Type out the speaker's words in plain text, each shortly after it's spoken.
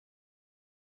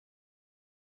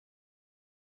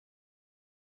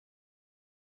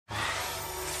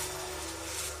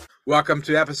Welcome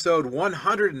to episode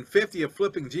 150 of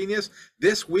Flipping Genius.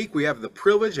 This week we have the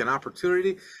privilege and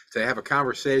opportunity to have a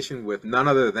conversation with none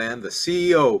other than the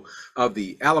CEO of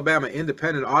the Alabama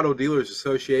Independent Auto Dealers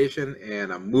Association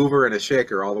and a mover and a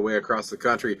shaker all the way across the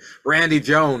country, Randy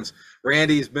Jones.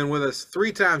 Randy's been with us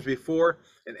 3 times before,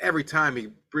 and every time he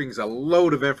brings a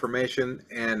load of information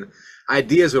and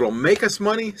ideas that'll make us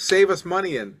money,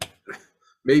 and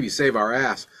maybe save our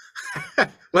ass.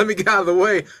 Let me get out of the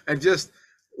way and just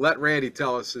let Randy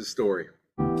tell us his story.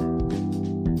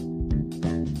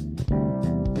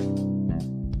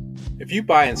 If you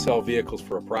buy and sell vehicles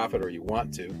for a profit, or you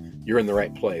want to, you're in the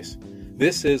right place.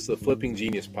 This is the Flipping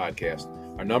Genius podcast.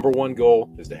 Our number one goal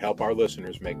is to help our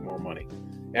listeners make more money.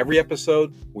 Every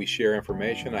episode, we share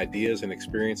information, ideas, and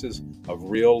experiences of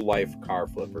real-life car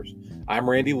flippers. I'm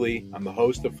Randy Lee. I'm the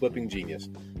host of Flipping Genius.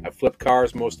 I've flipped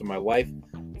cars most of my life.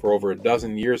 For over a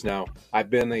dozen years now, I've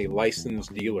been a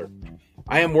licensed dealer.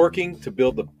 I am working to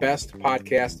build the best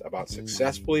podcast about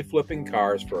successfully flipping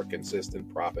cars for a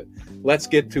consistent profit. Let's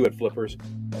get to it, flippers.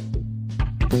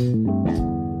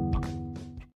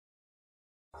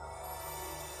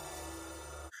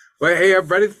 Well, hey,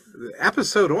 everybody.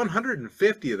 Episode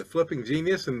 150 of the Flipping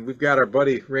Genius, and we've got our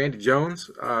buddy Randy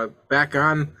Jones back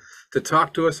on to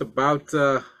talk to us about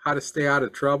how to stay out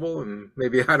of trouble and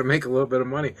maybe how to make a little bit of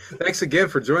money. Thanks again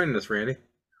for joining us, Randy.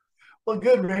 Well,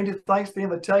 good, Randy. Thanks for the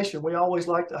invitation. We always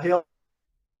like to help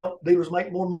dealers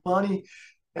make more money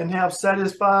and have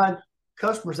satisfied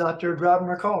customers out there driving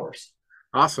their cars.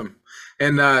 Awesome.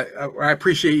 And I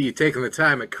appreciate you taking the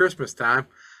time at Christmas time.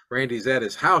 Randy's at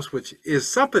his house, which is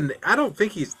something I don't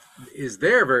think is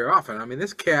there very often. I mean,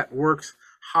 this cat works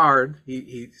hard.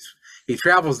 He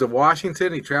travels to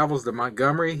Washington. He travels to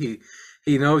Montgomery.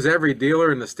 He knows every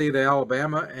dealer in the state of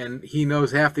Alabama, and he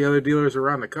knows half the other dealers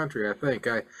around the country, I think.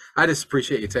 I just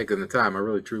appreciate you taking the time. I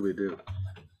really, truly do.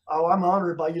 Oh, I'm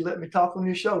honored by you letting me talk on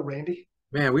your show, Randy.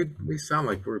 Man, we sound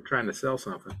like we're trying to sell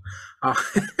something.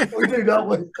 We do, don't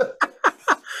we?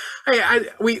 Hey,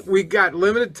 we got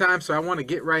limited time, so I want to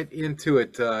get right into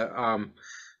it.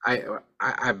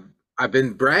 I've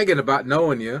been bragging about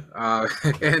knowing you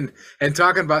and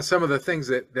talking about some of the things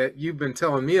that you've been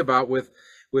telling me about with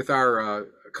our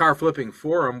car flipping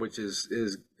forum, which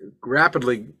is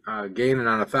rapidly gaining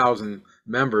on 1,000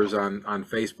 members on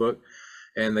Facebook,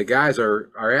 and the guys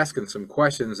are asking some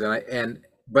questions,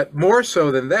 but more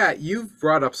so than that, you've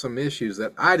brought up some issues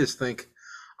that I just think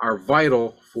are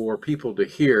vital for people to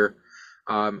hear.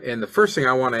 And the first thing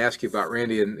I want to ask you about,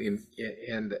 Randy,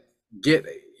 and get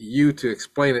you to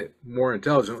explain it more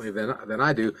intelligently than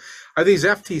I do, are these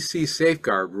FTC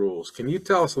safeguard rules. Can you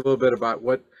tell us a little bit about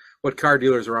what car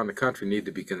dealers around the country need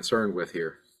to be concerned with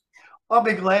here? I'll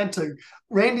be glad to.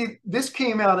 Randy, this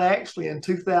came out actually in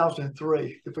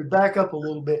 2003. If we back up a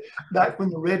little bit, back when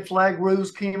the red flag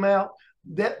rules came out,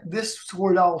 this is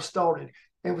where it all started.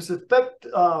 It was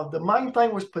the main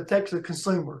thing was protect the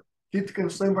consumer, keep the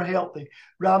consumer healthy,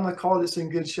 driving a car that's in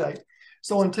good shape.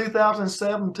 So in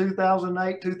 2007,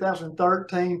 2008,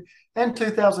 2013, and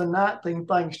 2019,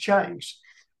 things changed.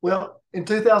 Well, in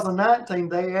 2019,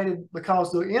 they added,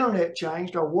 because the internet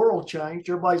changed, our world changed,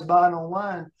 everybody's buying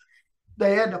online,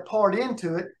 they added a part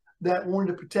into it that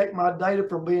wanted to protect my data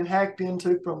from being hacked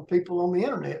into from people on the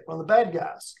internet, from the bad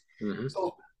guys. Mm-hmm.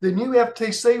 So the new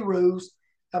FTC rules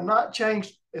have not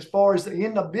changed as far as the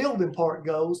in the building part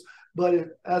goes, but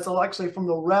as I like to say, from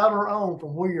the router on,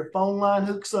 from where your phone line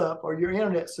hooks up or your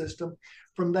internet system,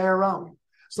 from there on.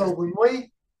 So when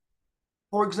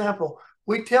for example,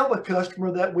 we tell the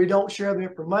customer that we don't share the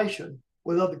information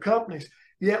with other companies,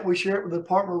 yet we share it with the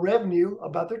Department of Revenue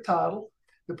about their title,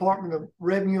 Department of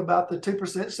Revenue about the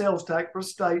 2% sales tax for the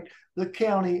state, the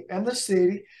county, and the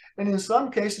city, and in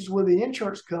some cases with the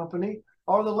insurance company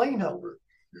or the lien holder.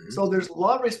 Mm-hmm. So there's a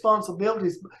lot of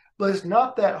responsibilities, but it's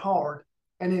not that hard.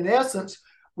 And in essence,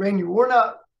 Randy, we're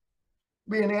not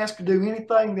being asked to do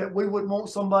anything that we wouldn't want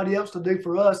somebody else to do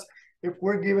for us if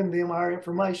we're giving them our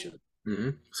information. Mm-hmm.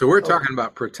 So we're talking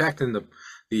about protecting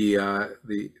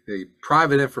the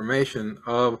private information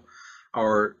of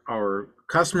our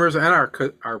customers and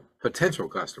our potential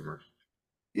customers.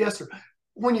 Yes, sir.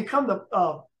 When you come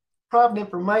to private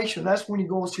information, that's when you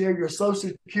go and share your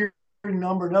social security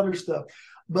number and other stuff.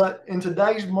 But in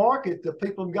today's market, the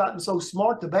people have gotten so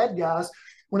smart, the bad guys.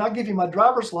 When I give you my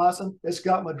driver's license, it's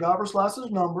got my driver's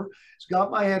license number, it's got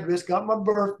my address, got my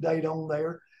birth date on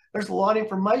there. There's a lot of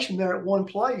information there at one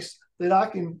place that I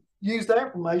can use that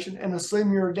information and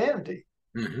assume your identity.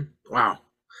 Mm-hmm. Wow,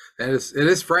 it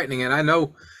is frightening, and I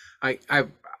know, I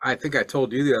think I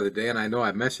told you the other day, and I know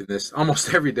I mentioned this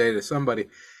almost every day to somebody.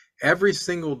 every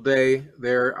single day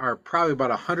there are probably about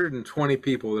 120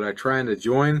 people that are trying to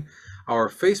join our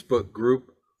Facebook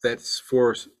group that's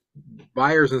for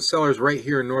buyers and sellers right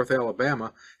here in North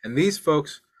Alabama. And these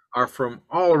folks are from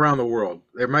all around the world.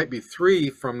 There might be 3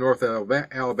 from North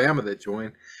Alabama that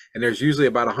join, and there's usually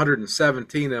about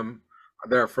 117 of them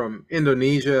that are from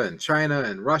Indonesia and China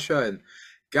and Russia and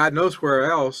God knows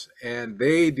where else, and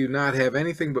they do not have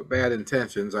anything but bad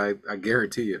intentions, I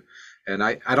guarantee you. And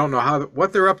I don't know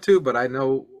what they're up to, but I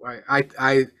know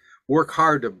I work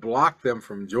hard to block them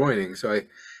from joining. So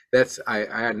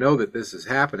I know that this is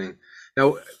happening.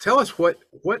 Now, tell us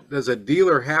what does a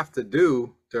dealer have to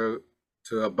do to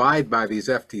abide by these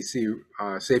FTC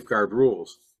safeguard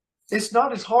rules? It's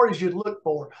not as hard as you'd look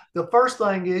for. The first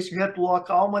thing is you have to lock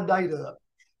all my data up.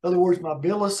 In other words, my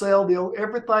bill of sale,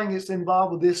 everything that's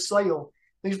involved with this sale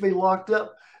needs to be locked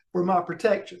up for my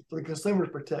protection, for the consumer's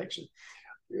protection.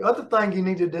 The other thing you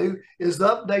need to do is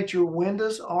update your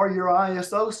Windows or your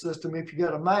ISO system if you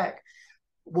got a Mac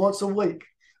once a week.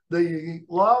 The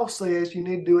law says you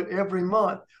need to do it every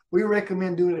month. We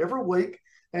recommend doing it every week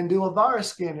and do a virus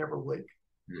scan every week.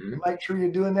 Mm-hmm. Make sure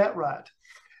you're doing that right.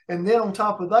 And then on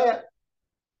top of that,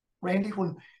 Randy,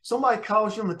 when somebody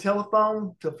calls you on the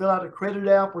telephone to fill out a credit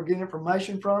app or get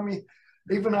information from you,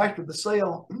 even after the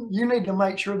sale, you need to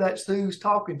make sure that's who's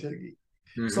talking to you.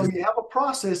 Mm-hmm. So you have a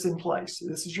process in place.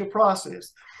 This is your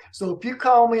process. So if you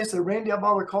call me and say, Randy, I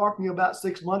bought a car from you about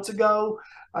 6 months ago.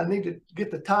 I need to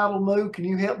get the title moved. Can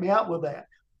you help me out with that?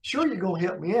 Sure, you're going to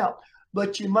help me out,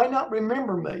 but you may not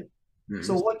remember me. Mm-hmm.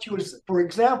 So what you would, for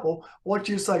example, what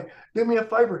you say, do me a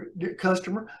favor,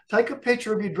 customer, take a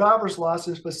picture of your driver's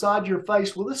license beside your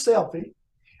face with a selfie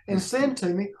and send to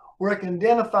me where I can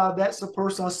identify that's the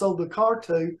person I sold the car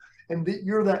to and that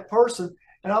you're that person,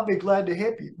 and I'll be glad to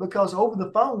help you, because over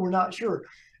the phone, we're not sure.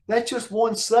 That's just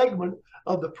one segment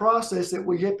of the process that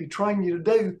we help you, train you to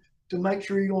do to make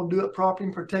sure you're going to do it properly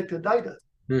and protect the data.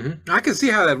 Mm-hmm. I can see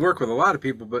how that'd work with a lot of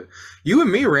people, but you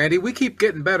and me, Randy, we keep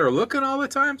getting better looking all the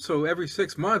time. So every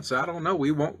 6 months, I don't know,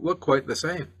 we won't look quite the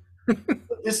same.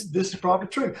 This is probably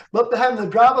true. But having the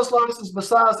driver's license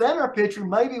besides and our picture,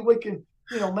 maybe we can,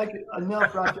 make it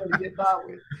enough right there to get by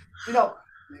with.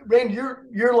 Randy,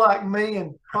 you're like me,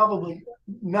 and probably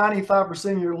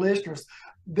 95% of your listeners.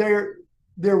 They're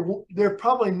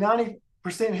probably 90%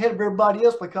 ahead of everybody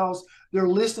else because they're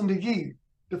listening to you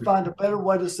to find a better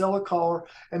way to sell a car,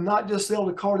 and not just sell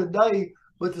the car today,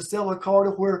 but to sell a car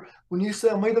to where when you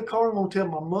sell me the car, I'm going to tell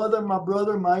my mother, my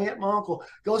brother, my aunt, my uncle,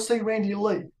 go see Randy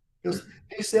Lee because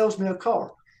he sells me a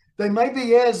car. They may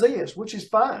be as is, which is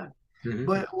fine,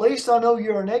 but at least I know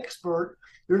you're an expert.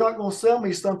 You're not going to sell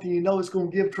me something you know it's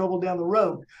going to give trouble down the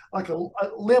road, like a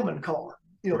lemon car.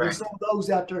 Right. There's some of those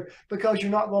out there because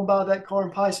you're not going to buy that car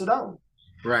and pass it on.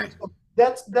 Right. So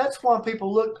that's why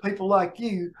people look to people like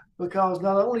you, because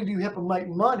not only do you help them make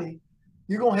money,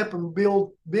 you're going to help them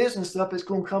build business up. It's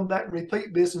going to come back and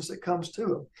repeat business that comes to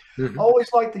them. Mm-hmm. I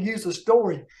always like to use a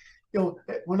story.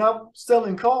 When I'm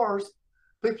selling cars,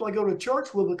 people I go to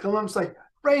church with will come up and say,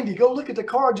 Randy, go look at the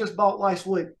car I just bought last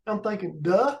week. I'm thinking,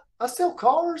 duh, I sell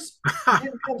cars. You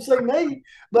didn't come see me,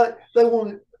 but they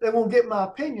want to get my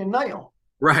opinion now.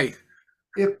 Right.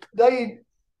 If they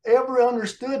ever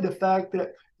understood the fact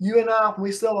that you and I, when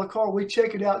we sell a car, we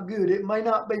check it out good. It may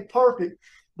not be perfect,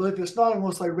 but if it's not, I'm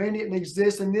going to say, Randy, it needs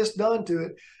this and this done to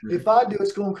it. Mm-hmm. If I do,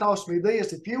 it's going to cost me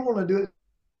this. If you want to do it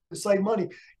to save money,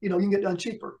 you can get done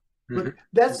cheaper. Mm-hmm.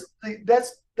 But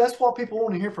that's what people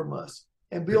want to hear from us,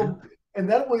 and build. Mm-hmm. And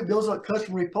that way it builds up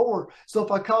customer rapport. So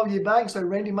if I call you back and say,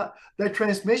 Randy, that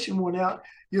transmission went out,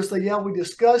 you'll say, yeah, we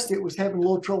discussed it, was having a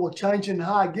little trouble changing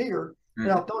high gear, mm-hmm.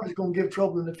 and I thought it was going to give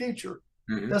trouble in the future.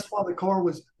 Mm-hmm. That's why the car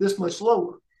was this much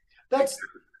lower. That's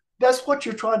what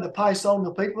you're trying to pass on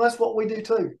to people. That's what we do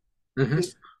too. Mm-hmm.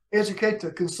 Just educate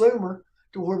the consumer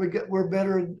to where we're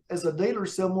better as a dealer,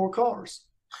 sell more cars.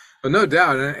 Well, no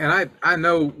doubt, and I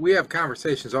know we have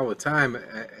conversations all the time.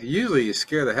 Usually, you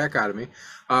scare the heck out of me,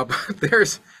 but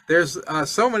there's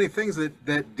so many things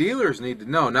that dealers need to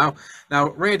know. Now,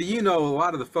 Randy, a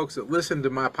lot of the folks that listen to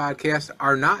my podcast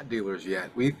are not dealers yet.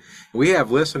 We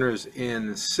have listeners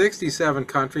in 67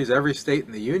 countries, every state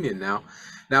in the union now.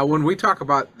 Now, when we talk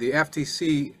about the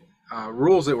FTC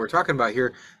rules that we're talking about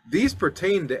here, these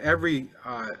pertain to every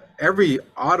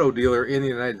auto dealer in the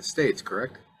United States,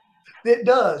 correct? It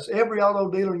does. Every auto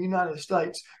dealer in the United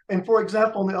States. And for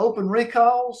example, on the open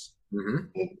recalls,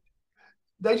 mm-hmm.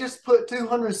 they just put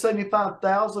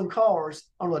 275,000 cars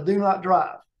on a do not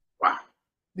drive. Wow.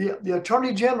 The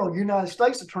Attorney General, United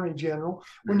States Attorney General,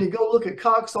 mm-hmm. when you go look at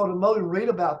Cox Automotive and read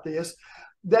about this,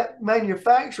 that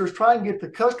manufacturers try and get the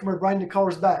customer to bring the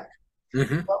cars back.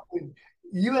 Mm-hmm. But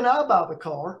you and I buy the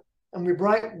car and we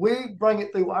bring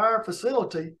it through our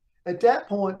facility. At that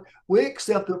point, we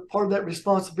accept a part of that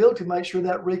responsibility to make sure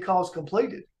that recall is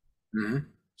completed. Mm-hmm.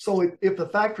 So if the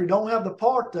factory don't have the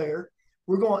part there,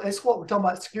 that's what we're talking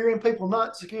about, securing people,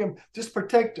 not securing them, just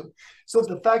protect them. So if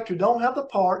the factory don't have the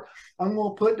part, I'm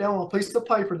going to put down on a piece of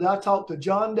paper that I talked to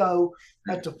John Doe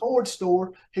at the Ford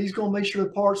store. He's going to make sure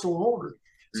the part's on order.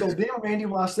 So then, Randy,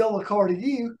 when I sell the car to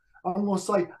you, I'm going to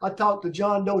say, I talked to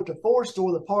John Doe at the Ford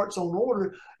store, the part's on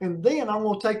order. And then I'm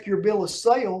going to take your bill of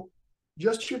sale,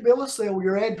 just your bill of sale with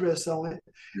your address on it.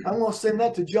 I'm going to send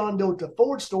that to John Doe at the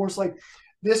Ford store and say,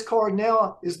 this car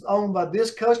now is owned by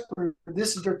this customer.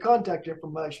 This is their contact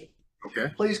information.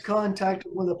 Okay. Please contact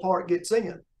them when the part gets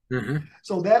in. Mm-hmm.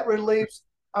 So that relieves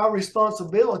our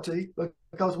responsibility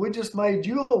because we just made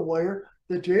you aware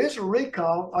that there is a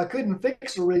recall. I couldn't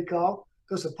fix a recall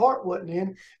because the part wasn't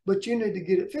in, but you need to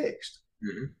get it fixed.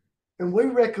 Mm-hmm. And we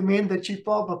recommend that you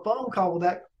follow up a phone call with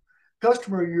that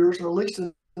customer of yours, or at least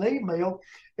an email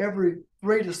every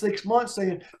 3 to 6 months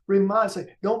saying,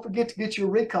 don't forget to get your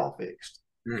recall fixed.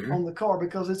 Mm-hmm. on the car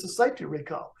because it's a safety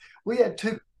recall. We had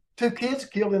two kids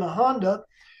killed in a Honda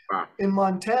in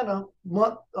Montana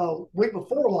week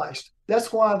before last.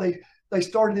 That's why they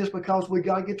started this, because we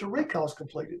got to get the recalls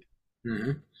completed.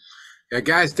 Mm-hmm. Yeah,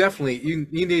 guys, definitely you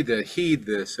need to heed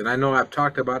this. And I know I've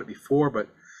talked about it before, but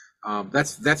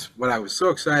that's what I was so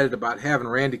excited about having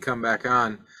Randy come back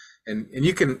on. And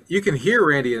you can hear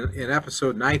Randy in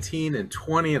episode 19 and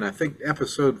 20, and I think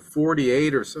episode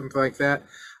 48 or something like that.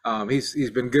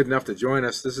 He's been good enough to join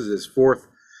us. This is his fourth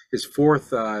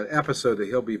episode that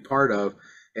he'll be part of,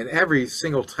 and every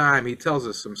single time he tells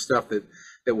us some stuff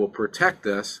that will protect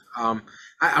us.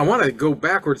 I want to go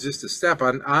backwards just a step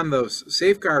on those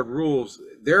safeguard rules.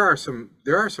 There are some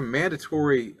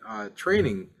mandatory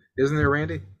training, isn't there,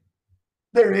 Randy?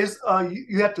 There is.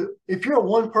 You have to, if you're a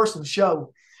one-person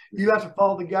show, you have to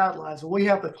follow the guidelines, and we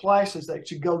have the classes that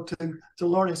you go to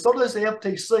learn. And so does the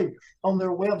FTC on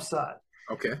their website.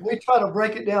 Okay. We try to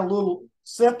break it down a little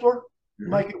simpler,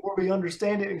 make it where we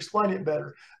understand it and explain it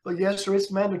better. But yes, sir,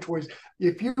 it's mandatory.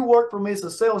 If you work for me as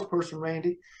a salesperson,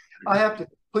 Randy, I have to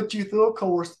put you through a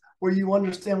course where you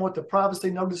understand what the privacy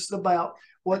notice is about,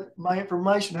 what my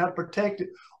information, how to protect it,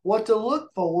 what to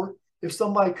look for if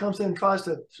somebody comes in and tries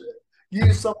to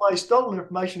use somebody's stolen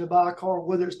information to buy a car,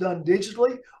 whether it's done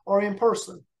digitally or in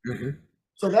person. Mm-hmm.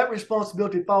 So that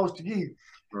responsibility falls to you.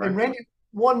 Right. And Randy,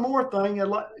 one more thing I'd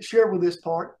like to share with this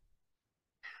part.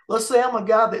 Let's say I'm a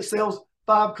guy that sells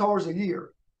 5 cars a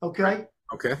year, okay?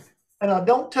 Okay. And I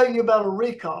don't tell you about a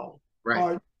recall,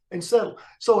 right? And settle.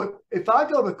 So if I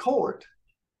go to court,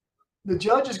 the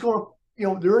judge is going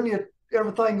to, during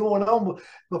everything going on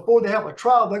before they have a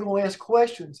trial, they're going to ask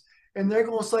questions, and they're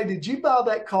going to say, "Did you buy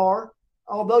that car?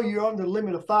 Although you're under the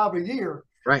limit of 5 a year,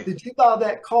 right? Did you buy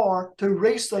that car to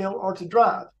resell or to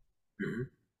drive?" Mm-hmm.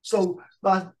 So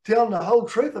by telling the whole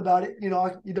truth about it, you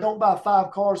don't buy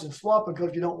 5 cars and swap them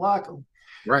because you don't like them.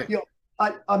 Right.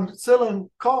 I'm selling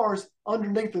cars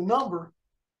underneath the number,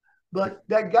 but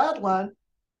that guideline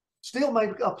still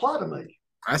may apply to me.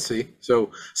 I see.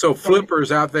 So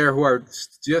flippers out there who are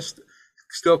just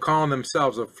still calling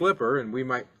themselves a flipper, and we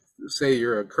might say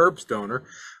you're a curb stoner,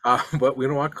 but we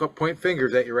don't want to point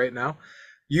fingers at you right now.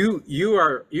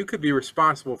 You could be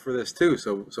responsible for this too.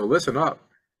 So listen up.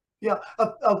 Yeah,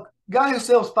 a guy who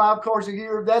sells 5 cars a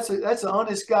year, that's an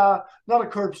honest guy, not a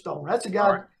curb stoner. That's a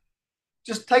guy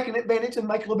just taking advantage and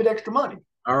making a little bit extra money.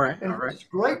 All right. It's a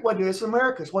great way to do it. It's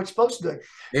America. It's what you're supposed to do.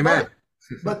 Amen.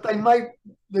 But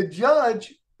the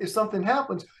judge, if something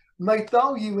happens, may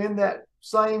throw you in that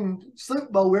same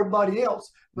soup bowl with everybody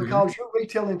else because you're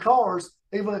retailing cars,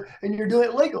 and you're doing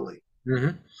it legally.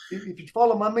 Mm-hmm. If you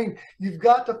follow you've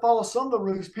got to follow some of the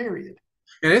rules, period.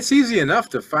 And it's easy enough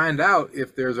to find out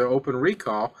if there's an open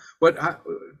recall.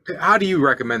 How do you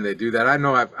recommend they do that? I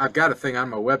know I've got a thing on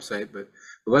my website, but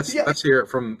let's hear it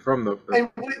from the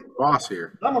boss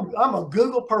here. I'm a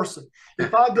Google person.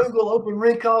 If I Google open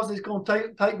recalls, it's going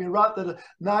to take me right to the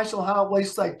National Highway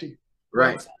Safety.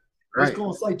 Right. It's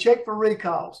going to say check for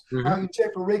recalls. Mm-hmm. I can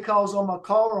check for recalls on my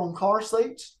car, on car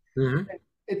seats. Mm-hmm.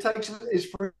 It's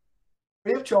free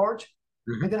of charge.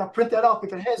 Mm-hmm. And then I print that off.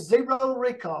 If it has 0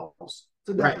 recalls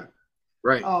today,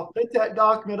 right. I'll print that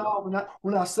document off.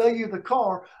 When I sell you the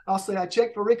car, I'll say I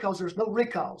checked for recalls. There's no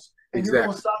recalls. And you're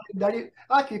going to sign it.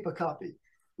 I keep a copy.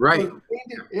 Right.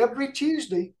 Every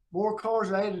Tuesday, more cars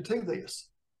are added to this.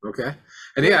 Okay.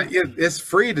 And it's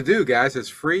free to do, guys. It's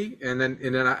free. And then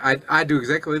I do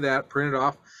exactly that, print it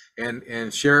off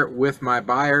and share it with my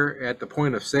buyer at the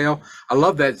point of sale. I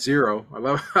love that 0.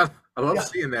 I love Yeah.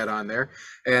 seeing that on there.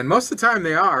 And most of the time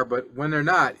they are, but when they're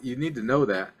not, you need to know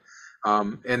that.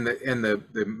 And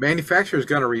the manufacturer is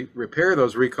going to repair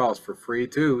those recalls for free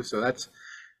too. So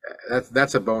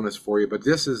that's a bonus for you. But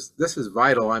this is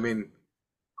vital. I mean,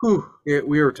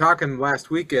 we were talking last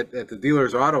week at the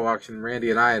dealer's auto auction,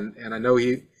 Randy and I know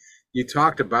you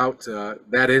talked about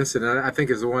that incident. I think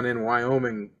is the one in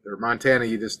Wyoming or Montana. I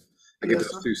get Yes,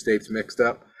 those sir. two states mixed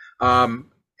up. And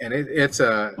it's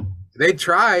they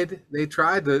tried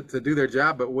to do their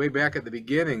job, but way back at the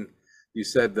beginning, you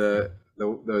said the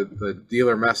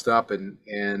dealer messed up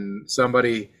and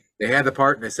somebody they had the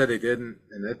part and they said they didn't,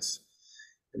 and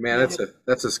man, Yeah.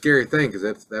 that's a scary thing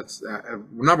because that's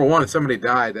number one. If somebody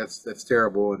died, that's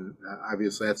terrible, and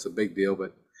obviously that's a big deal.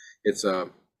 But it's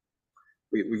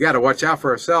we got to watch out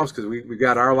for ourselves because we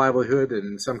got our livelihood,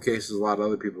 and in some cases, a lot of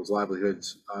other people's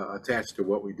livelihoods attached to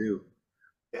what we do.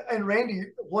 And Randy,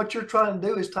 what you're trying to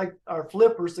do is take our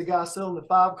flippers, the guys selling the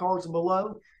 5 cars and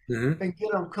below, Mm-hmm. and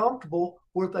get them comfortable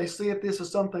where they see if this is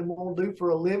something they want to do for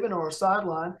a living or a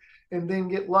sideline, and then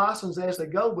get licensed as they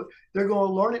go. But they're going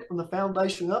to learn it from the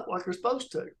foundation up like they're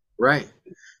supposed to. Right.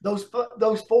 Those 4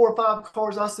 or 5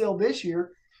 cars I sell this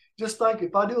year, just think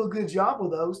if I do a good job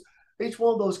with those, each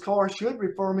one of those cars should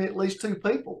refer me at least 2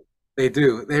 people. They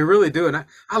do. They really do. And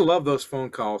I love those phone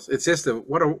calls. It's just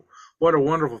what a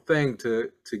wonderful thing to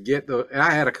get and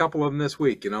I had a couple of them this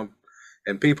week,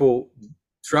 and people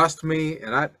trust me,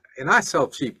 and I sell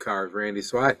cheap cars, Randy.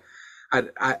 So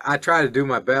I try to do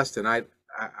my best, and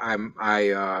I'm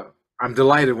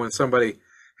delighted when somebody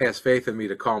has faith in me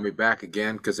to call me back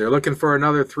again because they're looking for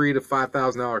another $3,000 to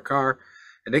 $5,000 car,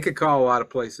 and they could call a lot of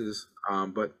places.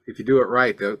 But if you do it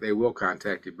right, they will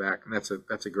contact you back, and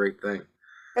that's a great thing.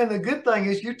 And the good thing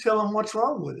is you tell them what's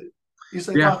wrong with it. You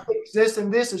say, Yeah. if I fix this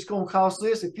and this, it's going to cost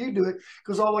this if you do it,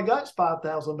 because all I got is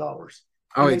 $5,000.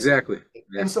 Oh, exactly.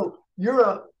 Yeah. And so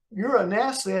you're an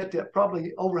asset that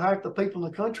probably over half the people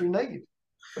in the country need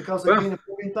because they can't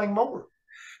afford anything more.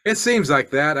 It seems like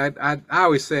that. I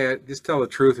always say, just tell the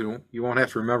truth, and you won't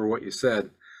have to remember what you said.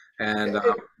 And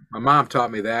my mom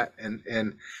taught me that.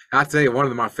 And I'll tell you, one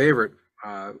of my favorite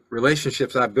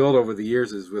relationships I built over the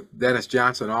years is with Dennis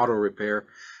Johnson Auto Repair.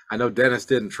 I know Dennis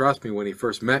didn't trust me when he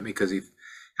first met me because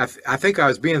I think I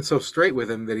was being so straight with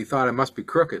him that he thought I must be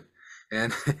crooked.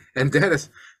 And Dennis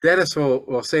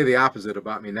will say the opposite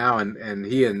about me now. And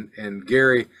he and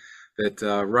Gary that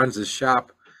runs his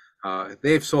shop,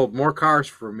 they've sold more cars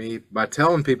for me by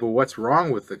telling people what's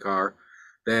wrong with the car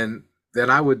than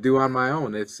I would do on my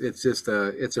own. It's just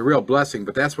it's a real blessing.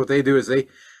 But that's what they do is they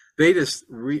just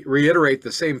reiterate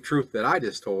the same truth that I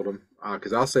just told them.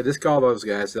 Because I'll say, just call those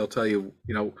guys. They'll tell you,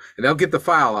 and they'll get the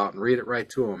file out and read it right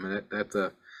to them. And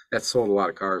that sold a lot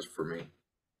of cars for me.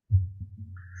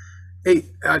 Hey,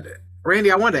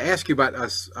 Randy, I wanted to ask you about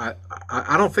us. I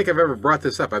don't think I've ever brought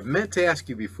this up. I've meant to ask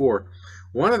you before.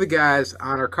 One of the guys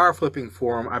on our car flipping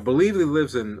forum, I believe he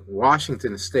lives in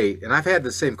Washington State, and I've had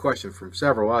the same question from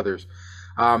several others.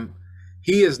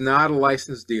 He is not a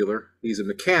licensed dealer. He's a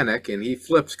mechanic, and he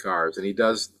flips cars, and he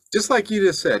does, just like you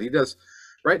just said, he does,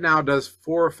 right now does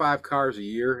 4 or 5 cars a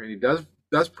year, and he does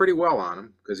pretty well on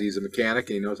them because he's a mechanic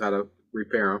and he knows how to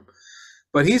repair them.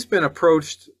 But he's been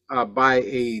approached by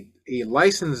a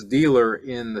licensed dealer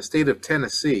in the state of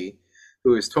Tennessee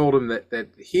who has told him that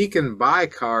he can buy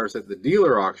cars at the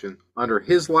dealer auction under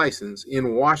his license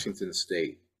in Washington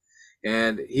State.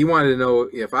 And he wanted to know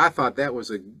if I thought that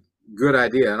was a good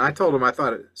idea. And I told him I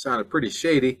thought it sounded pretty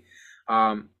shady.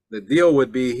 The deal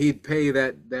would be he'd pay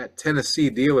that Tennessee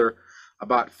dealer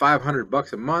about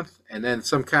 $500 a month and then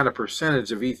some kind of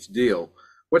percentage of each deal.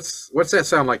 What's that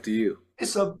sound like to you?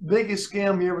 It's the biggest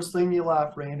scam you ever seen in your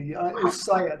life, Randy. It's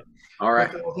sad. All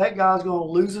right. That guy's going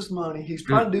to lose his money. He's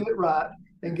trying to do it right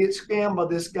and get scammed by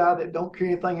this guy that don't care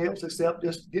anything else except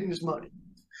just getting his money.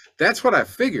 That's what I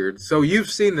figured. So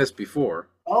you've seen this before.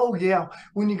 Oh, yeah.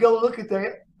 When you go look at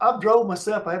that, I've drove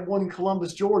myself. I had one in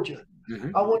Columbus, Georgia.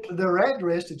 Mm-hmm. I went to their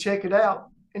address to check it out,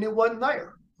 and it wasn't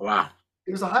there. Wow.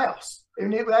 It was a house,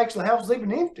 and the house was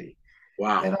even empty.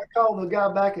 Wow. And I called the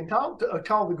guy back and called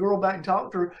the girl back and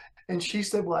talked to her, and she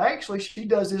said, well, actually, she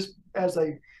does this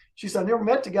she said, I never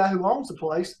met the guy who owns the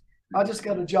place. I just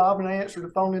got a job and I answered the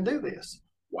phone and do this.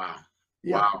 Wow.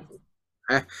 Yeah. Wow.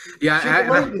 Yeah. She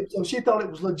believed it, so she thought it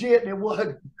was legit, and it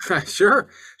wasn't. Sure.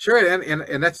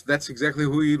 And that's exactly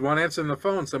who you'd want answering the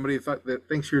phone. Somebody that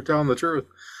thinks you're telling the truth.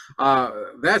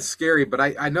 That's scary, but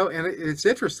I know, and it's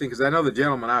interesting because I know the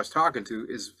gentleman I was talking to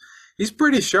he's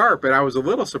pretty sharp, and I was a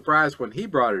little surprised when he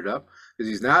brought it up because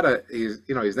he's not a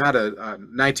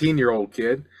 19-year-old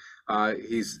kid.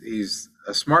 He's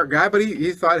a smart guy, but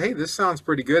he thought, hey, this sounds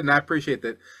pretty good, and I appreciate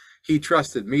that he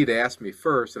trusted me to ask me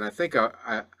first, and I think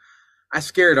I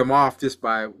scared him off just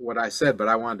by what I said, but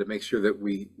I wanted to make sure that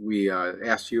we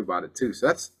asked you about it too.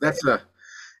 So that's a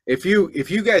if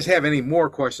you guys have any more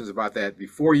questions about that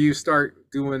before you start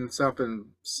doing something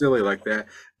silly like that,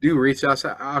 do reach us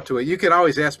out to it. You can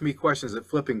always ask me questions at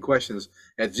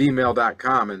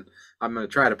flippingquestions@gmail.com, and I'm going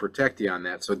to try to protect you on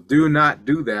that. So do not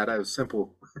do that. I have a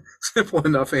simple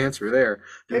enough answer there.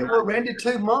 And we're Randy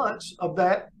 2 months of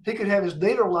that, he could have his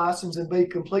dealer license and be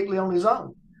completely on his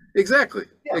own. Exactly.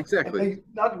 Yeah, Exactly.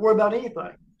 Not to worry about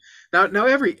anything. Now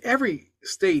every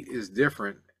state is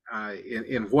different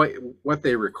in what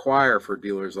they require for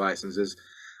dealers' licenses.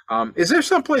 Is there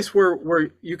some place where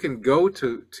you can go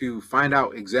to find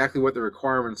out exactly what the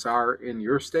requirements are in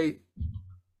your state?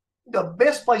 The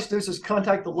best place to do this is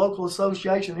contact the local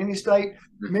association, any state,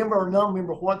 member or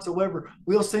non-member whatsoever.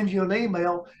 We'll send you an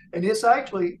email, and it's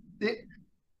actually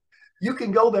you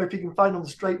can go there if you can find it on the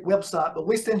state website. But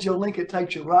we send you a link; it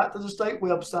takes you right to the state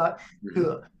website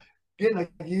to getting a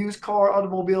used car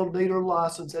automobile dealer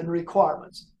license and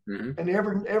requirements. And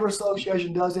every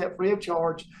association does that free of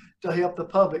charge to help the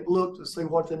public look to see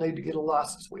what they need to get a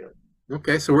license with.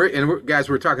 Okay, so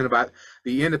we're talking about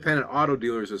the Independent Auto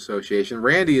Dealers Association.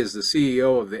 Randy is the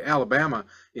CEO of the Alabama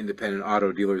Independent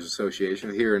Auto Dealers Association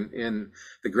here in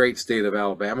the great state of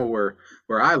Alabama, where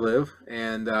I live.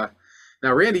 And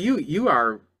now, Randy,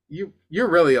 you're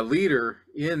really a leader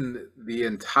in the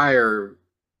entire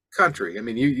country. I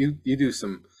mean, you do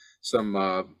some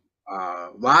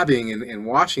lobbying in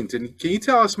Washington. Can you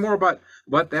tell us more about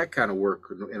that kind of work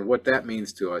and what that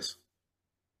means to us?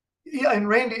 Yeah, and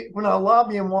Randy, when I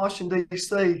lobby in Washington,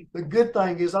 D.C., the good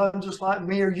thing is I'm just like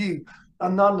me or you.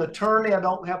 I'm not an attorney. I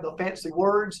don't have the fancy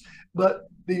words, but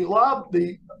the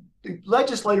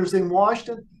legislators in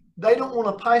Washington, they don't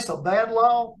want to pass a bad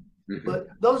law, but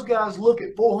those guys look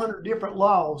at 400 different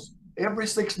laws every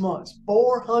 6 months,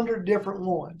 400 different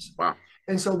ones. Wow.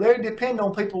 And so they depend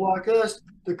on people like us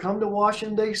to come to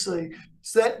Washington, D.C.,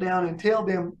 sit down and tell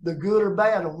them the good or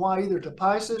bad on why either to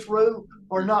pass this rule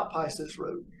or not pass this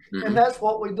rule. And that's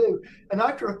what we do. And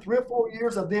after 3 or 4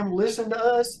 years of them listening to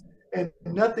us and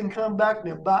nothing come back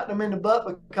and them biting them in the butt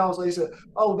because they said,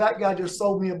 oh, that guy just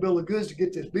sold me a bill of goods to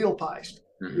get this bill passed.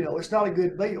 You know, it's not a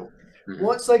good bill.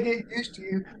 Once they get used to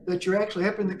you, that you're actually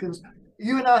helping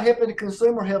you and I helping the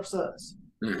consumer helps us.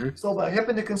 So by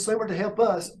helping the consumer to help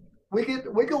us, we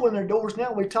go in their doors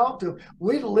now, we talk to them.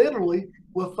 We literally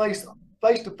will face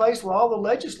to face with all the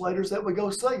legislators that we go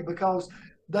see because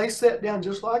they sat down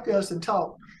just like us and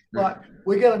talk. Like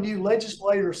we got a new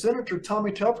legislator, Senator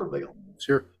Tommy Tuberville.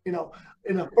 Sure. You know,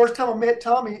 and the first time I met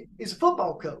Tommy, he's a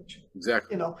football coach.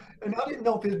 Exactly. You know, and I didn't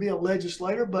know if he'd be a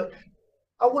legislator, but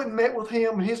I went and met with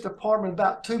him in his department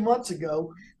about 2 months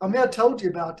ago. I mean, I told you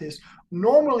about this.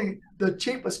 Normally, the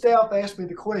chief of staff asks me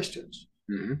the questions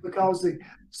because the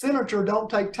senator don't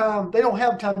take time. They don't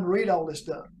have time to read all this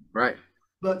stuff. Right.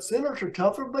 But Senator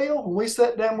Tuberville, when we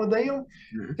sat down with them,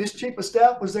 his chief of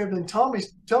staff was there. Then Tommy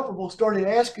Tuberville started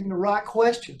asking the right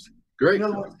questions. Great. In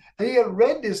other words, he had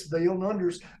read this bill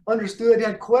and understood. He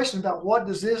had questions about what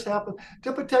does this happen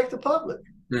to protect the public.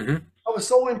 I was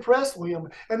so impressed with him.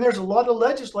 And there's a lot of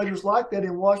legislators like that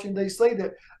in Washington, D.C.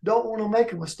 that don't want to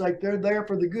make a mistake. They're there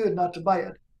for the good, not the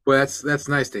bad. Well, that's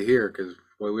nice to hear because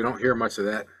we don't hear much of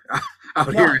that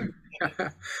out here.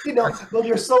 You know, but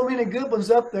there's so many good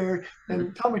ones up there.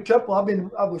 And Tommy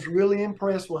Tuberville, I was really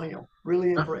impressed with him.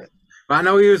 Really impressed. I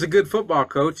know he was a good football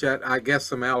coach. I guess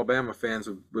some Alabama fans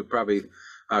would probably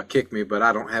kick me, but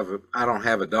I don't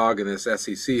have a dog in this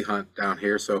SEC hunt down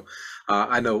here. So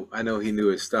I know he knew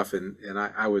his stuff, and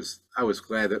I was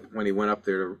glad that when he went up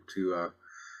there to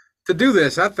do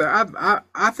this.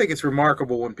 I think it's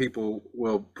remarkable when people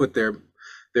will put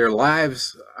their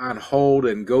lives on hold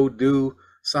and go do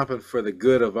something for the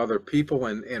good of other people.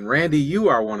 And Randy, you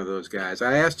are one of those guys.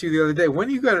 I asked you the other day, when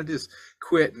are you going to just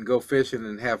quit and go fishing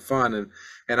and have fun?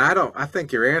 And I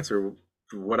think your answer,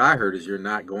 what I heard, is you're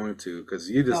not going to, because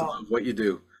you just love what you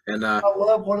do. And I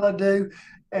love what I do.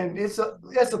 And it's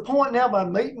a point now by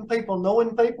meeting people,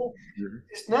 knowing people,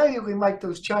 it's now you can make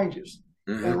those changes.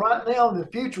 And right now in the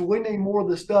future, we need more of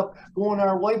this stuff going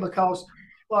our way because,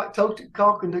 like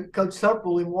talking to Coach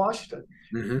Tuberville in Washington,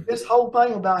 this whole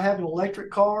thing about having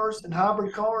electric cars and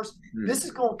hybrid cars, this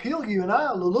is going to kill you and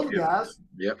I, the little guys.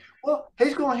 Well,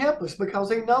 he's going to help us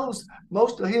because he knows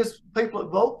most of his people that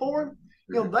vote for him,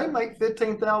 you know, they make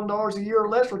 $15,000 a year or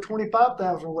less or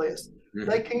 $25,000 or less.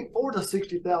 They can't afford a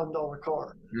 $60,000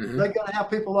 car. They got to have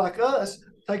people like us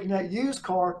taking that used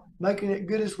car, making it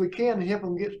good as we can, and help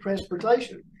them get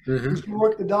transportation. Hmm. You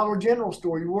work at the Dollar General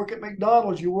store, you work at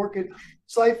McDonald's, you work at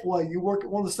Safeway, you work at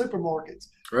one of the supermarkets.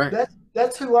 Right.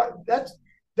 That's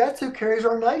who carries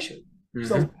our nation. Hmm.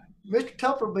 So Mr.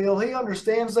 Tupperbill, he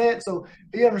understands that. So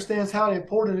he understands how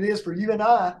important it is for you and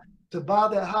I to buy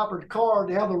that hybrid car,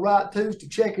 to have the right tools to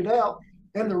check it out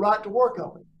and the right to work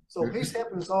on it. So he's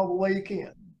helping us all the way he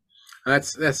can.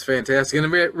 That's fantastic,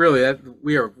 and really,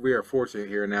 we are fortunate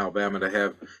here in Alabama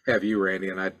to have you, Randy.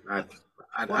 And I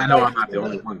know I'm not the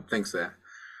only one that thinks that.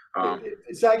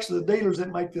 It's actually the dealers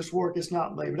that make this work. It's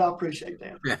not me, but I appreciate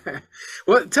that.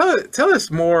 Well, tell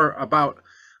us more about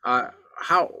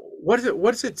how what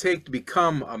does it take to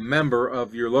become a member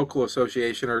of your local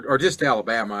association, or just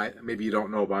Alabama? Maybe you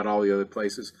don't know about all the other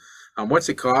places. What's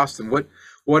it cost, and what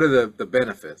are the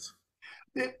benefits?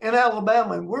 In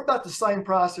Alabama, and we're about the same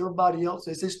price everybody else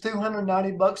is. It's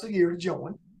 $290 a year to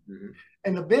join. Hmm.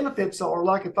 And the benefits are,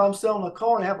 like, if I'm selling a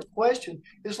car and I have a question,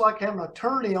 it's like having an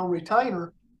attorney on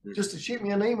retainer just to shoot me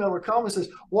an email or comment that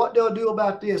says, what do I do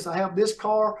about this? I have this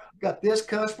car, got this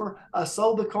customer, I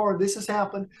sold the car, this has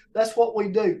happened. That's what we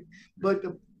do. But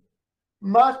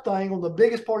my thing, or the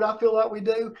biggest part I feel like we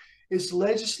do, is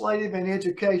legislative and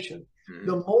education. Hmm.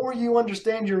 The more you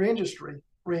understand your industry,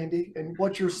 Randy, and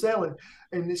what you're selling,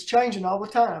 and it's changing all the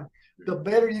time, the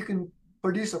better you can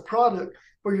produce a product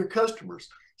for your customers.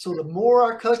 So the more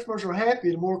our customers are happy,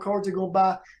 the more cars they're going to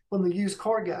buy from the used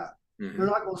car guy. Hmm. They're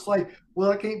not going to say, well,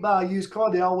 I can't buy a used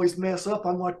car. They always mess up.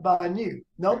 I'm going to buy a new.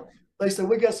 No, they say,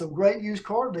 we got some great used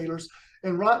car dealers.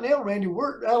 And right now, Randy,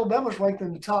 Alabama's ranked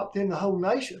in the top 10 in the whole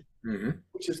nation,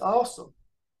 which is awesome,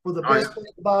 for the best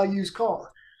place to buy a used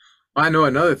car. I know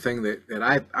another thing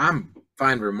that I'm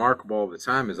find remarkable all the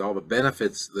time is all the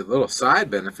benefits, the little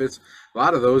side benefits. A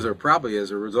lot of those are probably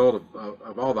as a result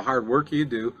of all the hard work you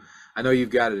do. I know you've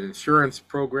got an insurance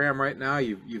program right now.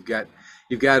 You've got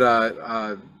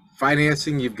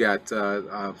financing. You've got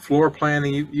floor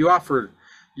planning. You offer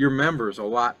your members a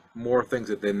lot more things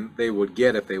than they would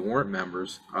get if they weren't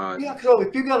members. Yeah, so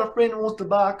if you got a friend who wants to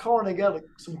buy a car and they got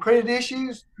some credit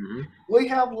issues, we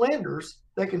have lenders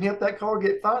that can help that car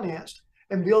get financed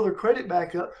and build their credit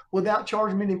back up without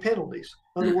charging any penalties.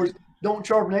 In other words, don't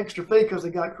charge an extra fee because they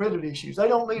got credit issues. They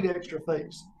don't need extra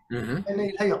fees. They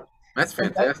need help. That's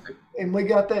fantastic. And we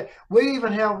got that. We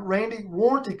even have, Randy,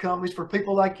 warranty companies for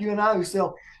people like you and I who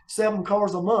sell 7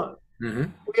 cars a month. We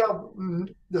have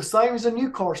the same as the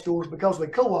new car stores because we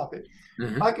co-op it.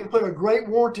 I can put a great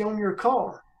warranty on your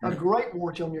car, a great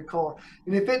warranty on your car.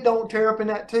 And if it don't tear up in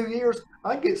that 2 years,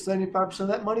 I get 75% of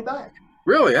that money back.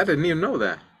 Really? I didn't even know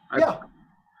that.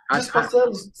 Just by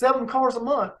selling 7 cars a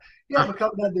month. Yeah,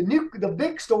 because the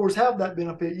big stores have that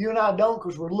benefit. You and I don't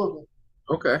because we're little.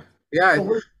 Okay. Yeah.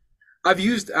 So I've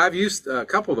used a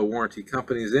couple of the warranty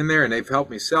companies in there, and they've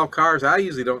helped me sell cars. I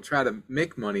usually don't try to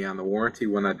make money on the warranty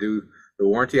when I do the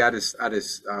warranty. I just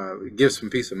give some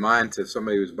peace of mind to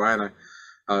somebody who's buying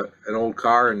an old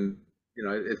car, and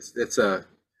and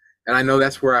I know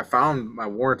that's where I found my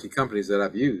warranty companies that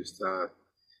I've used.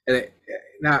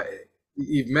 Now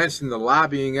you've mentioned the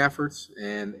lobbying efforts,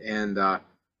 and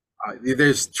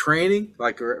there's training.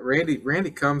 Like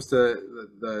Randy comes to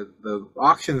the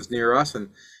auctions near us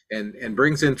and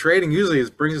brings in training. Usually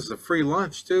it brings us a free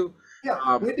lunch too.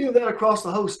 Yeah, we do that across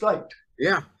the whole state.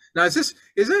 Yeah. Now is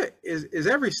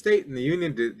every state in the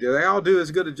union, do they all do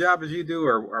as good a job as you do,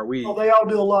 or are we? Oh, they all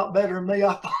do a lot better than me.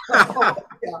 Yeah,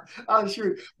 I'm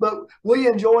sure. But we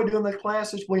enjoy doing the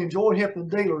classes. We enjoy helping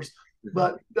dealers.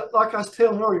 But like I was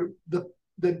telling earlier,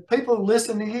 the people who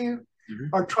listen to you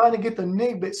are trying to get the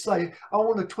nitbits. Say, I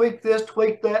want to tweak this,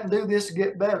 tweak that, and do this to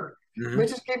get better. Let me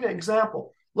just give you an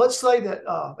example. Let's say that,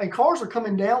 and cars are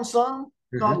coming down some,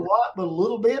 not a lot, but a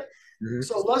little bit.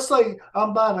 So let's say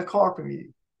I'm buying a car from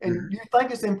you, and you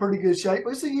think it's in pretty good shape,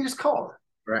 but it's a used car.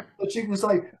 Right. But you can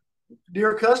say,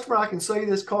 dear customer, I can sell you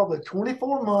this car with a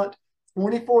 24-month,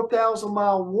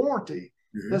 24,000-mile warranty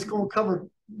that's going to cover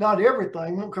not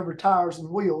everything, won't cover tires and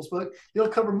wheels, but it'll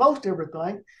cover most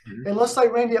everything. And let's say,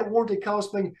 Randy, that warranty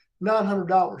cost me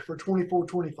 $900 for 24.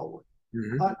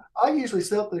 I usually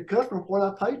sell to the customer what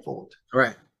I paid for it.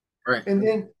 Right. And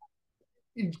then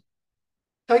you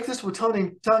take this with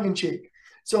tongue in cheek.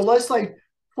 So let's say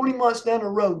 20 months down the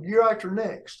road, year after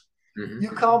next, you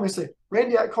call me and say,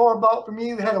 Randy, that car I bought from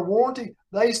you had a warranty.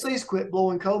 The AC's quit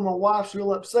blowing cold. My wife's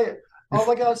real upset.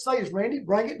 All I got to say is, Randy,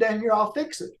 bring it down here. I'll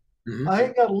fix it. I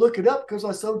ain't got to look it up because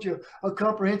I sold you a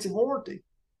comprehensive warranty.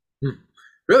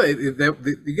 Really?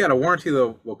 You got a warranty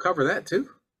that will cover that too?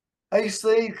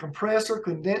 AC, compressor,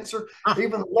 condenser,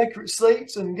 even electric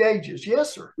seats and gauges.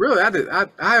 Yes, sir. Really?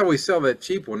 I always sell that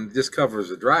cheap one. It just covers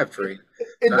the drivetrain.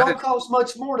 It don't cost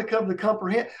much more to cover the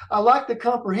comprehensive. I like the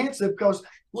comprehensive because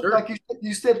Sure. Like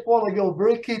you said a while ago, a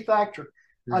very key factor.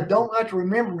 I Hmm. don't have to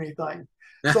remember anything.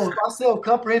 So if I sell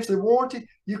comprehensive warranty,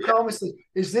 you Yeah. call me and say,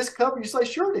 is this covered? You say,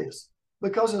 sure it is.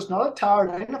 Because it's not a tire,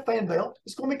 it ain't a fan belt.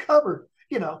 It's going to be covered,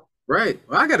 you know. Right.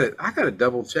 Well, I gotta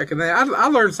double check. And I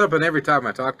learn something every time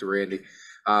I talk to Randy.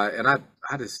 And I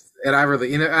just, and I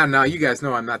really, I know you guys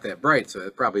know I'm not that bright, so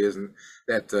it probably isn't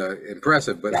that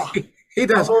impressive, but Yeah. he I'll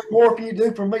does, learn more if you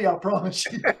do from me, I promise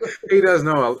you. he does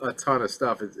know a ton of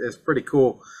stuff. It's pretty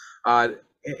cool. Uh,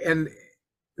 and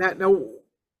that, no,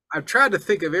 I've tried to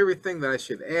think of everything that I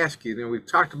should ask you. We've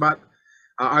talked about,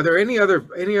 are there any other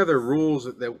rules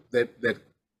that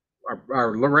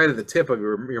are right at the tip of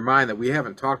your mind that we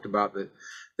haven't talked about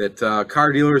that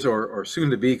car dealers or soon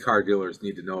to be car dealers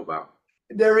need to know about?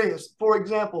 There is. For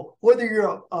example, whether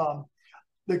you're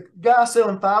the guy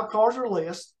selling 5 cars or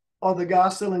less, or the guy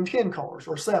selling 10 cars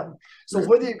or 7. So Mhm.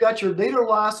 whether you've got your dealer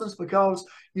license because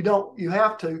you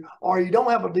have to, or you don't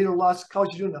have a dealer license because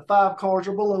you're doing the 5 cars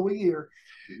or below a year,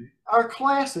 our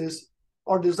classes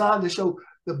are designed to show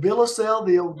the bill of sale,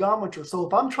 the odometer. So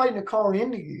if I'm trading a car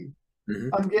into you, Mhm.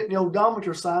 I'm getting the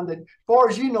odometer sign that, as far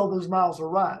as you know, those miles are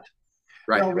right.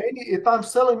 Right. Now, Randy, if I'm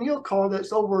selling you a car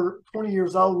that's over 20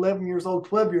 years old, 11 years old,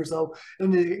 12 years old,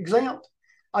 and it's exempt,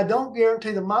 I don't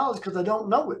guarantee the mileage because I don't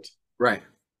know it. Right.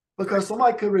 Because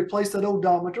somebody could replace that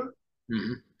odometer.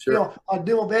 Sure. I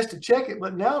do my best to check it,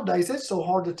 but nowadays it's so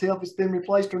hard to tell if it's been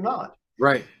replaced or not.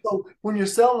 Right. So when you're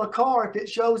selling a car, if it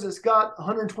shows it's got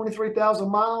 123,000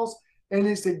 miles and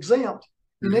it's exempt,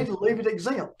 you need to leave it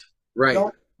exempt. Right.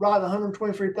 Don't write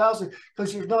 123,000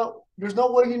 because there's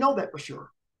no way you know that for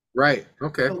sure. Right.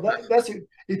 Okay. So that's it.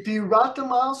 If you write the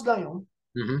miles down,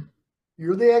 Hmm.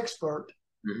 you're the expert.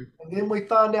 Hmm. And then we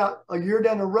find out a year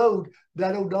down the road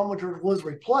that odometer was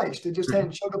replaced. It just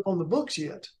hadn't showed up on the books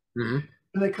yet. Hmm.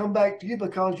 And they come back to you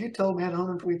because you told them it had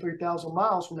 123,000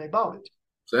 miles when they bought it.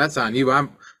 So that's on you.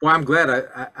 I'm glad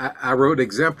I wrote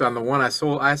exempt on the one I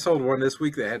sold. I sold one this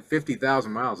week that had 50,000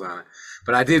 miles on it,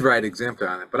 but I did write exempt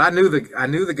on it. But I knew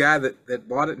the guy that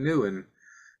bought it new, and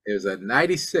it was a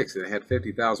 '96 and it had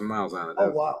 50,000 miles on it.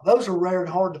 Oh wow, those are rare and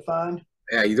hard to find.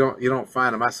 Yeah, you don't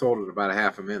find them. I sold it in about a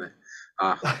half a minute.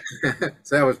 Uh,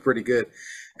 so that was pretty good.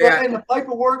 Yeah. And the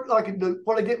paperwork, like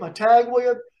what I get my tag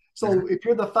with. So if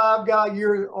you're the 5 guy,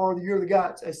 you're the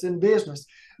guy that's in business.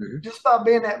 Mhm. Just by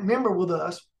being that member with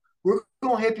us, we're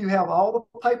going to help you have all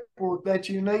the paperwork that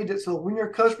you need. So when your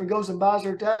customer goes and buys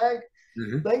their tag,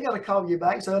 Mhm. they got to call you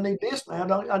back and say, I need this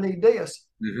now. I need this.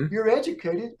 Mhm. You're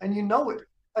educated and you know it.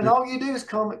 And all you do is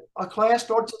come. A class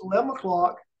starts at 11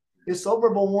 o'clock. It's over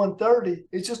by 1:30.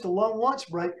 It's just a long lunch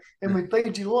break, and we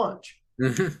feed you lunch.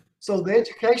 Mhm. So the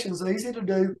education is easy to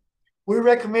do. We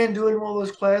recommend doing one of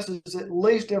those classes at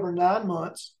least every 9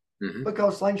 months Mhm.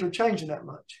 because things are changing that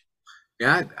much.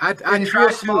 Yeah, I And if you're try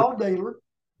a small dealer,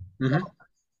 Mhm.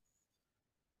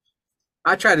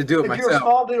 I try to do it if you're a myself.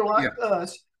 small dealer like Yeah.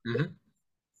 us, Mhm.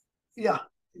 yeah,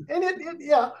 and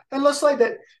yeah, and let's say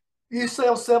that you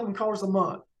sell 7 cars a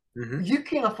month. Mhm. You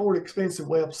can't afford an expensive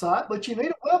website, but you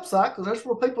need a website because that's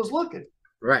where people's looking.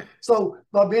 Right. So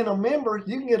by being a member,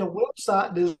 you can get a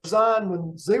website designed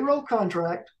with 0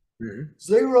 contract, Mhm.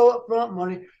 0 upfront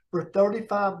money for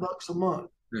 $35 a month,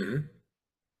 Mhm.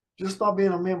 just by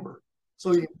being a member.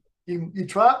 So you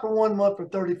try it for 1 month for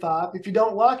 35. If you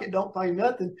don't like it, don't pay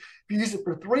nothing. If you use it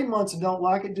for 3 months and don't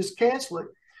like it, just cancel it.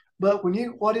 But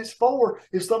what it's for,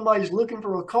 if somebody's looking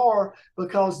for a car,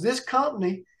 because this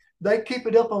company, they keep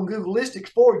it up on Google Listings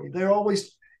for you. They're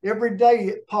always, every day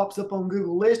it pops up on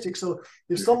Google Listings. So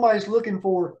if somebody's looking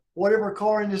for whatever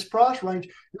car in this price range,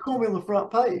 it's going to be on the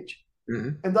front page.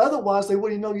 Mhm. And otherwise, they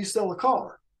wouldn't know you sell a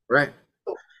car. Right.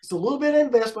 So it's a little bit of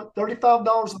investment,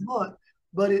 $35 a month,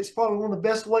 but it's probably one of the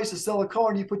best ways to sell a car.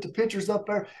 And you put the pictures up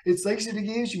there. It's easy to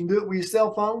use. You can do it with your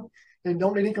cell phone and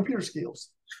don't need any computer skills.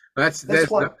 That's That's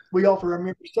what we offer our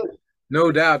members too.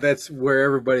 no doubt that's where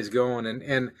everybody's going,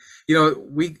 and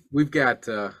we've got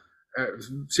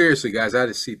seriously, guys, I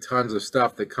just see tons of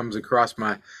stuff that comes across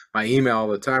my email all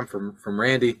the time from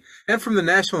Randy and from the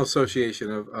National Association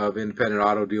of Independent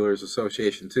Auto Dealers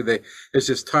Association too. There's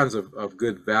just tons of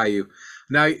good value.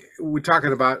 Now we're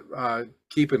talking about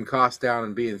keeping costs down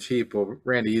and being cheap. Well,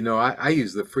 Randy, I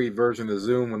use the free version of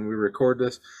Zoom when we record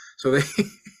this, so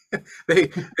they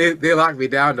they lock me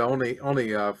down to only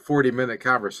a 40-minute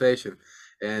conversation,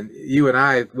 and you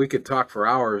and we could talk for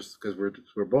hours because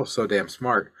we're both so damn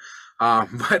smart.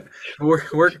 But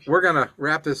we're gonna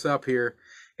wrap this up here,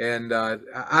 and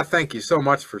I thank you so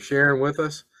much for sharing with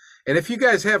us. And if you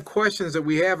guys have questions that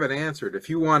we haven't answered, if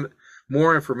you want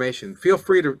more information, feel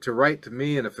free to write to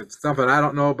me. And if it's something I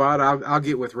don't know about, I'll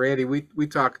get with Randy. We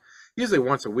talk usually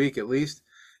once a week at least.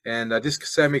 And just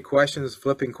send me questions,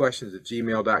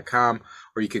 flippingquestions@gmail.com,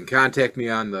 or you can contact me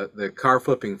on the car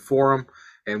flipping forum,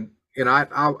 and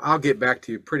I'll get back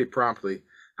to you pretty promptly.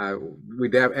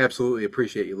 We'd absolutely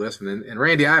appreciate you listening. And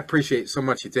Randy, I appreciate so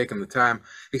much you taking the time,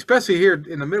 especially here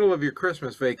in the middle of your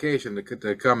Christmas vacation,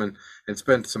 to come and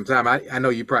spend some time. I know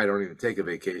you probably don't even take a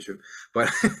vacation,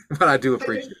 but but I do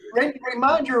appreciate it. Randy,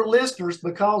 remind your listeners,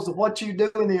 because of what you do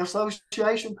in the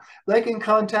association, they can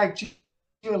contact you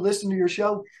and listen to your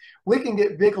show. We can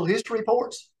get vehicle history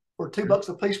reports for $2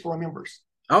 a piece for our members.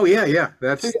 Oh yeah.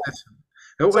 That's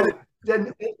so,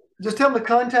 then just tell them to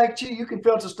contact you. You can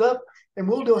fill out the stuff, and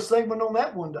we'll do a segment on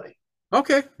that one day.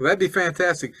 Okay, well, that'd be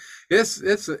fantastic. It's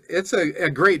a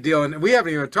great deal, and we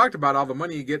haven't even talked about all the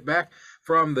money you get back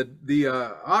from the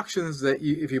auctions that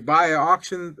if you buy a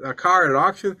car at an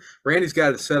auction. Randy's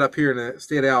got it set up here in the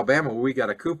state of Alabama where we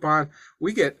got a coupon.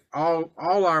 We get all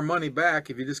our money back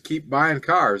if you just keep buying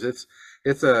cars. It's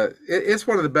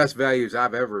one of the best values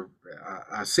I've ever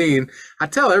seen. I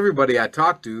tell everybody I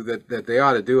talk to that they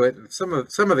ought to do it. And some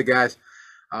of the guys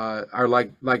are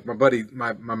like my buddy,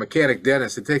 my mechanic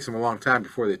Dennis. It takes them a long time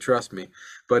before they trust me,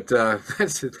 but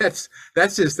that's just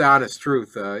the honest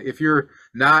truth. If you're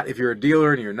a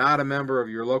dealer and you're not a member of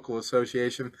your local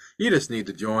association, you just need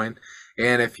to join.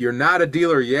 And if you're not a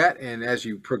dealer yet, and as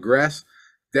you progress,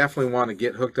 definitely want to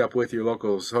get hooked up with your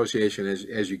local association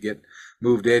as you get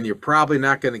moved in. You're probably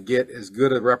not going to get as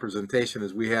good a representation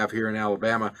as we have here in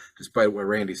Alabama, despite what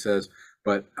Randy says.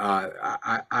 But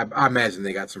I imagine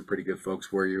they got some pretty good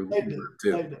folks where you live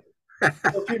too. They do.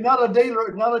 So if you're not a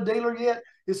dealer yet,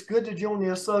 it's good to join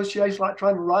the association, like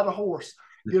trying to ride a horse.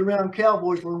 Get around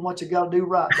cowboys, learn what you got to do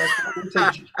right. That's what we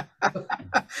teach you.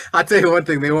 I'll tell you one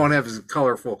thing, they won't have as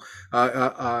colorful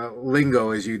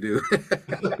lingo as you do.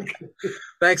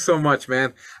 Thanks so much,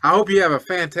 man. I hope you have a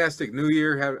fantastic New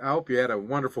Year. I hope you had a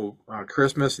wonderful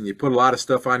Christmas, and you put a lot of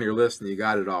stuff on your list and you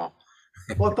got it all.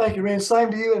 Well, thank you, Randy. Same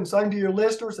to you, and same to your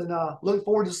listeners, and look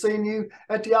forward to seeing you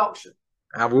at the auction.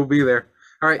 I will be there.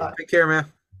 All right. Take care, man.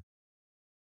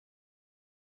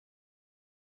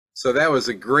 So that was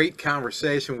a great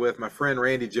conversation with my friend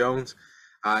Randy Jones.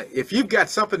 If you've got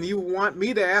something you want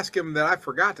me to ask him that I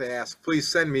forgot to ask, please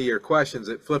send me your questions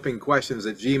at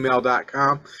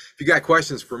flippingquestions@gmail.com. If you got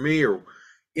questions for me or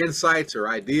insights or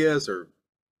ideas or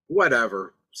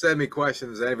whatever, send me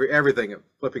questions, everything at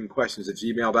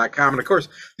flippingquestions@gmail.com. And of course,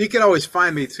 you can always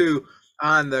find me too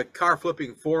on the Car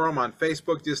Flipping Forum on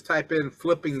Facebook. Just type in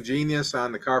Flipping Genius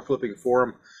on the Car Flipping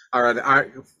Forum, or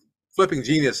on Flipping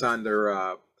Genius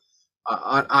under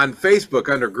on Facebook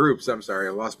under groups. I'm sorry,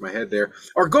 I lost my head there.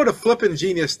 Or go to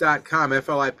flippinggenius.com,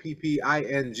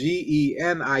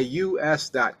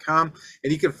 flippinggenius.com,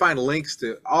 and you can find links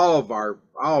to all of our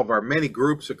many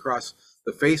groups across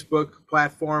the Facebook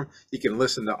platform. You can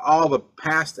listen to all the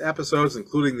past episodes,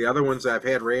 including the other ones I've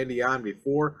had Randy on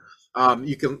before.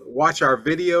 You can watch our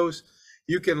videos.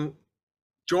 You can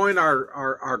join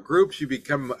our groups. You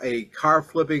become a car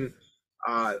flipping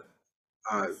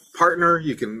partner.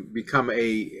 You can become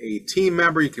a team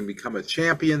member. You can become a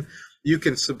champion. You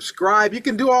can subscribe. You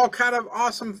can do all kind of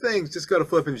awesome things. Just go to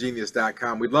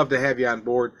flippinggenius.com. We'd love to have you on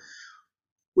board.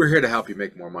 We're here to help you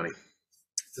make more money.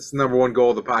 That's the number one goal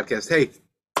of the podcast. Hey,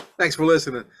 thanks for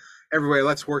listening. Everybody,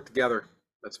 let's work together.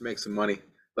 Let's make some money.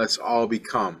 Let's all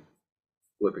become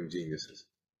flipping geniuses.